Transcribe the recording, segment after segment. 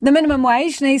The minimum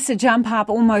wage needs to jump up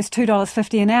almost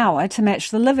 $2.50 an hour to match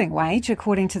the living wage,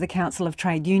 according to the Council of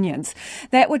Trade Unions.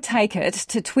 That would take it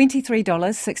to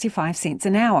 $23.65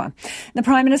 an hour. The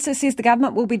Prime Minister says the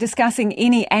government will be discussing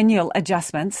any annual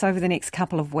adjustments over the next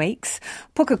couple of weeks.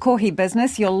 Pukekohe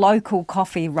Business, your local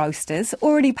coffee roasters,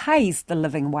 already pays the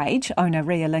living wage. Owner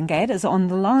Ria Lingad is on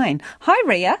the line. Hi,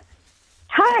 Ria.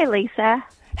 Hi, Lisa.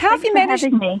 How have you managed?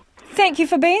 Having me. Thank you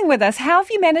for being with us. How have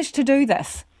you managed to do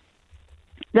this?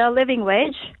 The living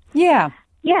wage? Yeah.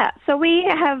 Yeah, so we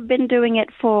have been doing it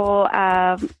for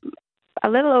a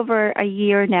little over a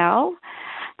year now.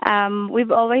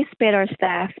 We've always paid our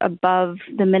staff above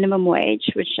the minimum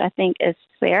wage, which I think is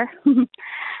fair.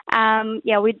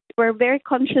 We're very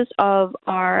conscious of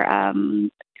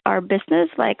our business,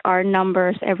 like our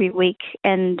numbers every week,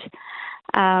 and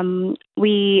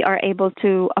we are able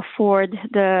to afford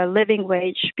the living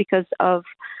wage because of,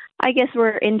 I guess,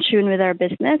 we're in tune with our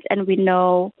business, and we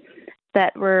know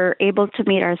that we're able to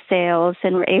meet our sales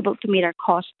and we're able to meet our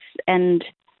costs. And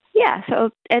so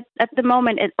at the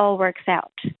moment, it all works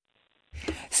out.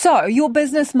 So your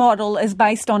business model is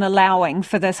based on allowing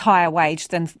for this higher wage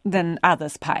than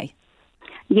others pay?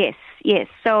 Yes.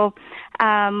 So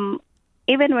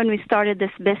even when we started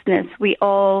this business,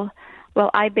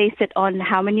 I base it on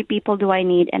how many people do I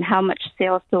need and how much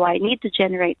sales do I need to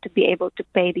generate to be able to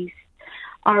pay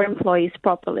our employees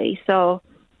properly. So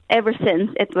ever since,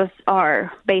 it was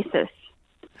our basis.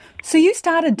 So you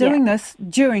started doing this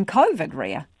during COVID,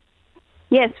 Ria?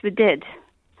 Yes, we did.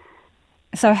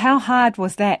 So how hard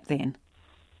was that then?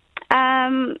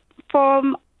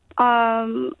 For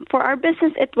our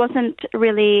business, it wasn't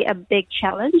really a big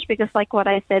challenge because, like what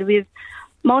I said,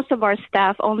 most of our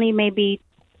staff, only maybe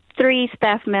 3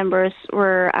 staff members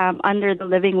were under the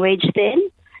living wage then.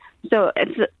 So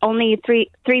it's only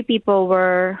three people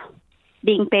were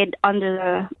being paid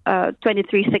under the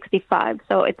 $23.65.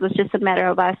 So it was just a matter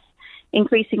of us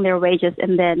increasing their wages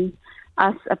and then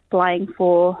us applying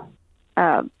for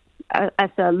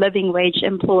as a living wage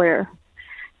employer.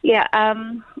 Yeah.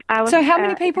 So how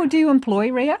many people do you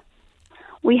employ, Ria?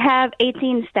 We have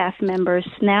 18 staff members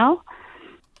now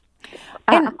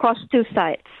across 2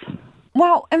 sites.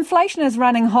 Well, inflation is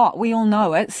running hot. We all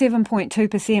know it.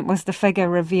 7.2% was the figure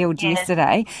revealed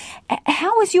yesterday.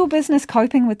 How is your business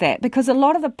coping with that? Because a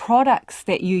lot of the products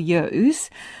that you use,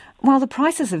 the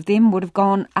prices of them would have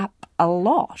gone up a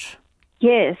lot.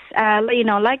 Yes.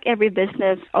 Like every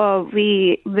business,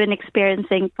 we've been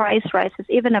experiencing price rises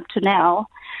even up to now.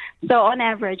 So on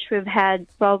average, we've had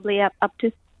probably up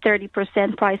to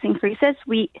 30% price increases.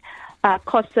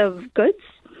 Cost of goods.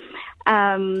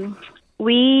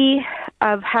 We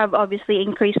have obviously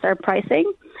increased our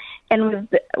pricing, and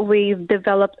we've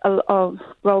developed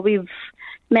we've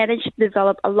managed to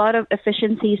develop a lot of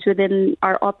efficiencies within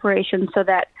our operation so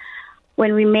that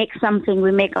when we make something,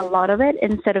 we make a lot of it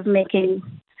instead of making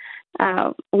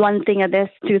one thing of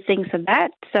this, 2 things of that.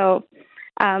 So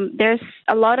there's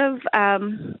a lot of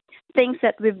things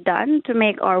that we've done to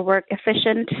make our work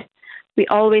efficient. We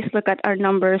always look at our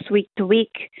numbers week to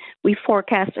week. We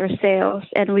forecast our sales,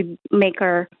 and we make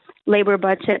our labor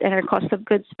budget and our cost of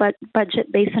goods budget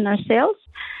based on our sales.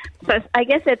 So I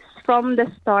guess it's from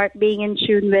the start being in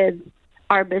tune with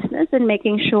our business and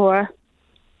making sure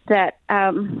that,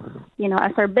 as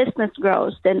our business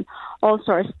grows, then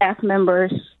also our staff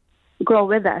members grow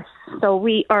with us. So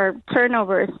our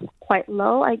turnover is quite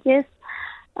low, I guess.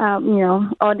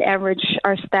 On average,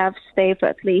 our staff stay for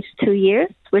at least 2 years,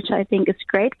 which I think is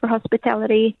great for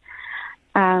hospitality.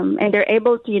 And they're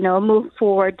able to, move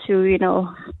forward to,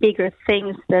 bigger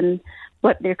things than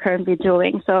what they're currently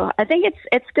doing. So I think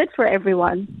it's good for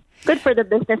everyone, good for the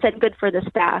business and good for the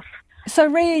staff. So,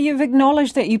 Ria, you've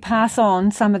acknowledged that you pass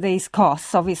on some of these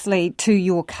costs, obviously, to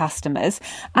your customers.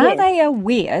 Are they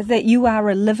aware that you are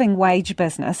a living wage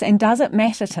business, and does it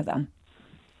matter to them?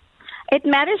 It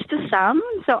matters to some.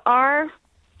 So our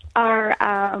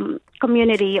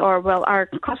community, our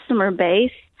customer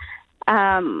base,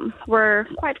 we're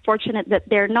quite fortunate that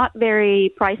they're not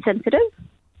very price sensitive.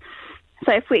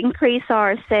 So if we increase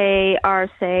our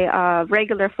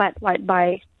regular flat white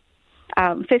by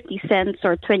 50 cents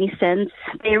or 20 cents,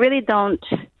 they really don't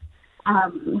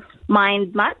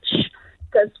mind much,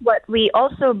 because what we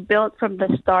also built from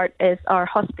the start is our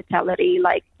hospitality,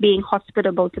 like being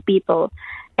hospitable to people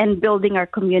and building our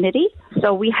community.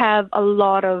 So we have a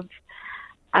lot of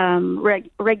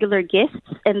regular guests,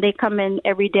 and they come in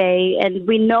every day, and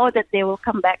we know that they will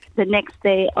come back the next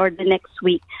day or the next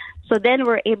week. So then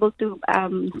we're able to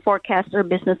forecast our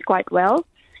business quite well.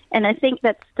 And I think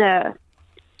that's the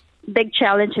big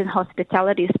challenge in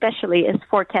hospitality, especially, is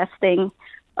forecasting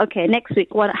okay, next week,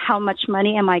 how much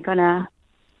money am I gonna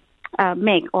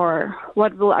make, or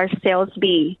what will our sales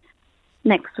be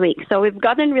next week? So we've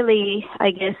gotten really,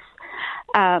 I guess,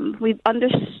 we've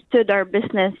understood our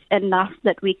business enough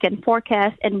that we can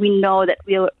forecast, and we know that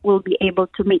we'll be able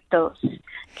to meet those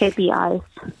KPIs.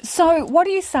 So what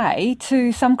do you say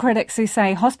to some critics who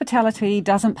say hospitality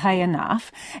doesn't pay enough,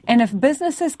 and if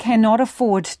businesses cannot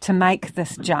afford to make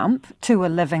this jump to a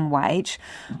living wage,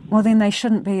 well, then they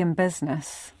shouldn't be in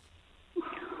business?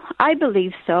 I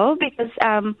believe so, because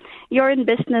you're in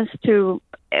business to,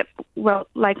 well,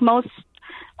 like most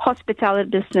hospitality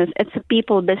business, it's a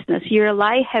people business. We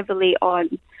rely heavily on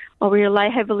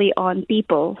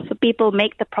people. So people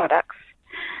make the products.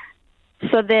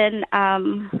 So then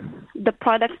the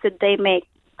products that they make,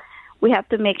 we have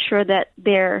to make sure that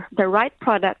they're the right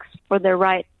products for the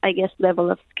right, I guess, level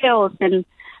of skills and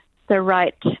the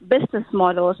right business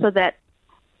model, so that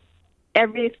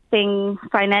everything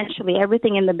financially,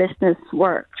 everything in the business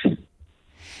works.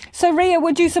 So, Ria,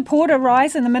 would you support a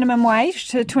rise in the minimum wage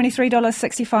to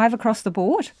 $23.65 across the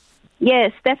board?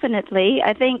 Yes, definitely.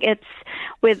 I think it's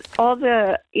with all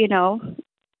the,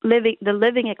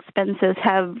 living expenses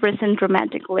have risen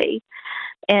dramatically,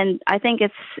 and I think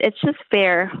it's just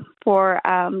fair for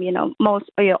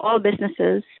all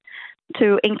businesses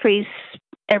to increase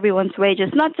everyone's wages,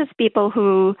 not just people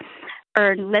who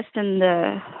earn less than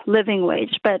the living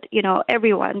wage, but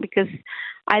everyone, because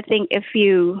I think if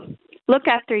you look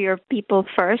after your people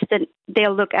first, and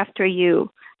they'll look after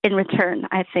you in return,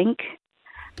 I think.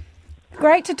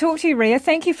 Great to talk to you, Ria.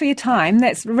 Thank you for your time.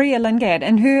 That's Ria Lingad,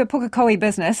 and her pukekohe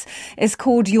business is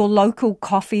called Your Local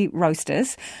Coffee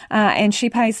Roasters, and she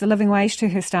pays the living wage to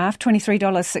her staff,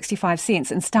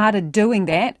 $23.65, and started doing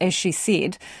that, as she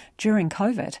said, during COVID.